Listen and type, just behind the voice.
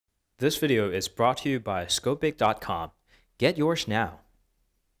This video is brought to you by Scopic.com. Get yours now.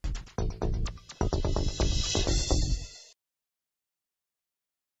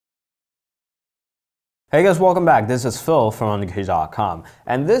 Hey guys, welcome back. This is Phil from Scopic.com,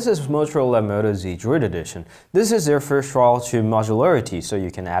 and this is Motorola Moto Z Droid Edition. This is their first trial to modularity, so you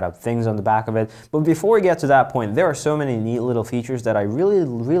can add up things on the back of it. But before we get to that point, there are so many neat little features that I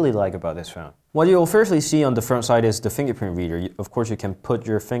really like about this phone. What you'll firstly see on the front side is the fingerprint reader. Of course, you can put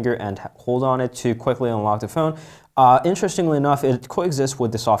your finger and hold on it to quickly unlock the phone. Interestingly enough, it coexists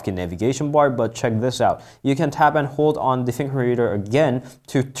with the SoftKey navigation bar, but check this out. You can tap and hold on the fingerprint reader again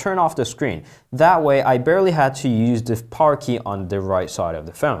to turn off the screen. That way, I barely had to use the power key on the right side of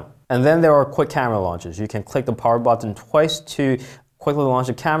the phone. And then there are quick camera launches. You can click the power button twice to quickly launch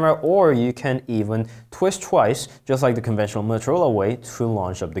the camera, or you can even twist twice, just like the conventional Motorola way, to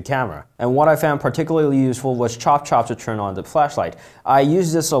launch up the camera. And what I found particularly useful was chop to turn on the flashlight. I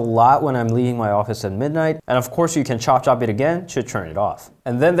use this a lot when I'm leaving my office at midnight, and of course you can chop it again to turn it off.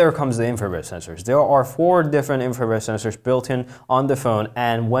 And then there comes the infrared sensors. There are 4 different infrared sensors built in on the phone,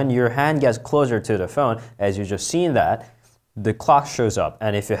 and when your hand gets closer to the phone, as you just seen that, the clock shows up.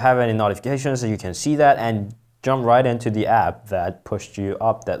 And if you have any notifications, you can see that and jump right into the app that pushed you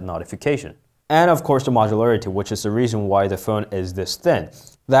up that notification. And of course the modularity, which is the reason why the phone is this thin.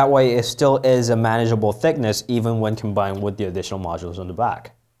 That way it still is a manageable thickness even when combined with the additional modules on the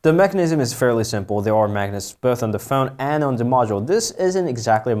back. The mechanism is fairly simple. There are magnets both on the phone and on the module. This isn't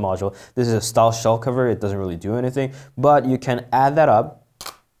exactly a module. This is a style shell cover. It doesn't really do anything, but you can add that up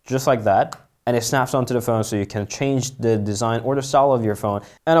just like that, and it snaps onto the phone, so you can change the design or the style of your phone.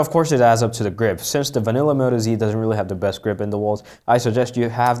 And of course it adds up to the grip. Since the vanilla Moto Z doesn't really have the best grip in the world, I suggest you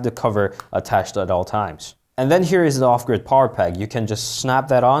have the cover attached at all times. And then here is the off-grid power pack. You can just snap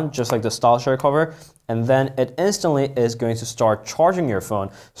that on, just like the style share cover, and then it instantly is going to start charging your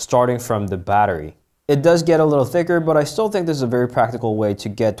phone, starting from the battery. It does get a little thicker, but I still think this is a very practical way to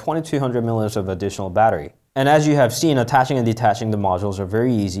get 2200 milliamps of additional battery. And as you have seen, attaching and detaching the modules are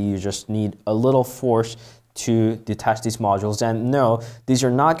very easy. You just need a little force to detach these modules. And no, these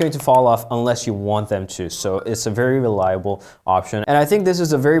are not going to fall off unless you want them to. So it's a very reliable option. And I think this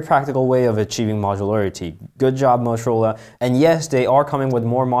is a very practical way of achieving modularity. Good job, Motorola. And yes, they are coming with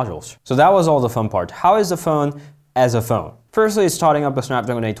more modules. So that was all the fun part. How is the phone as a phone? Firstly, it's starting up a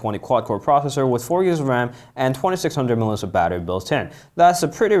Snapdragon 820 quad-core processor with 4 GB of RAM and 2600 mAh of battery built in. That's a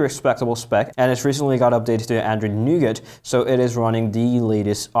pretty respectable spec, and it's recently got updated to Android Nougat, so it is running the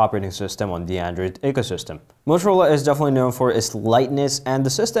latest operating system on the Android ecosystem. Motorola is definitely known for its lightness, and the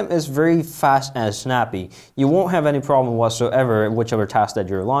system is very fast and snappy. You won't have any problem whatsoever, whichever task that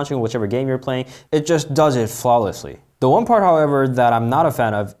you're launching, whichever game you're playing, it just does it flawlessly. The one part, however, that I'm not a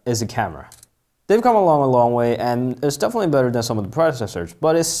fan of is the camera. They've come along a long way, and it's definitely better than some of the predecessors,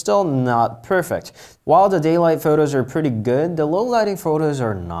 but it's still not perfect. While the daylight photos are pretty good, the low lighting photos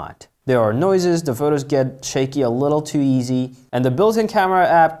are not. There are noises, the photos get shaky a little too easy, and the built-in camera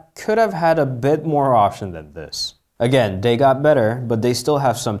app could have had a bit more option than this. Again, they got better, but they still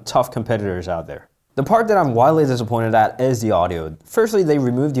have some tough competitors out there. The part that I'm wildly disappointed at is the audio. Firstly, they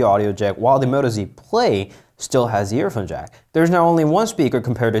removed the audio jack while the Moto Z Play still has the earphone jack. There's now only 1 speaker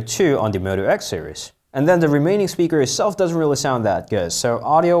compared to 2 on the Moto X series. And then the remaining speaker itself doesn't really sound that good, so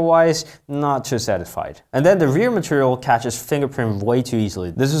audio-wise, not too satisfied. And then the rear material catches fingerprint way too easily.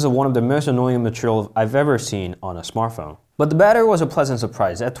 This is one of the most annoying material I've ever seen on a smartphone. But the battery was a pleasant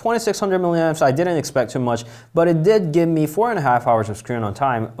surprise. At 2600 milliamps, I didn't expect too much, but it did give me 4.5 hours of screen on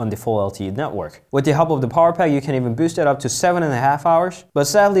time on the full LTE network. With the help of the power pack, you can even boost it up to 7.5 hours. But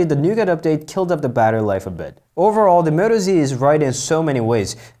sadly, the Nougat update killed up the battery life a bit. Overall, the Moto Z is right in so many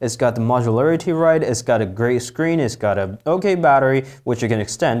ways. It's got the modularity right, it's got a great screen, it's got an okay battery, which you can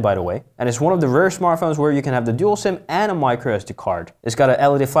extend, by the way. And it's one of the rare smartphones where you can have the dual SIM and a micro SD card. It's got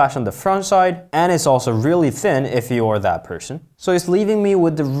an LED flash on the front side, and it's also really thin if you are that person. So it's leaving me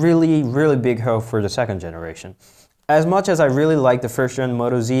with the really big hope for the second generation. As much as I really like the first gen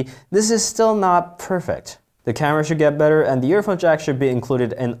Moto Z, this is still not perfect. The camera should get better, and the earphone jack should be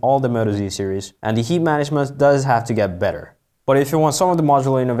included in all the Moto Z series, and the heat management does have to get better. But if you want some of the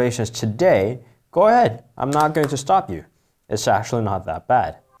modular innovations today, go ahead. I'm not going to stop you. It's actually not that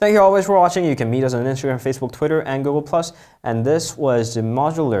bad. Thank you always for watching. You can meet us on Instagram, Facebook, Twitter, and Google+. And this was the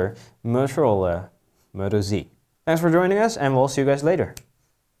modular Motorola Moto Z. Thanks for joining us, and we'll see you guys later.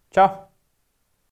 Ciao!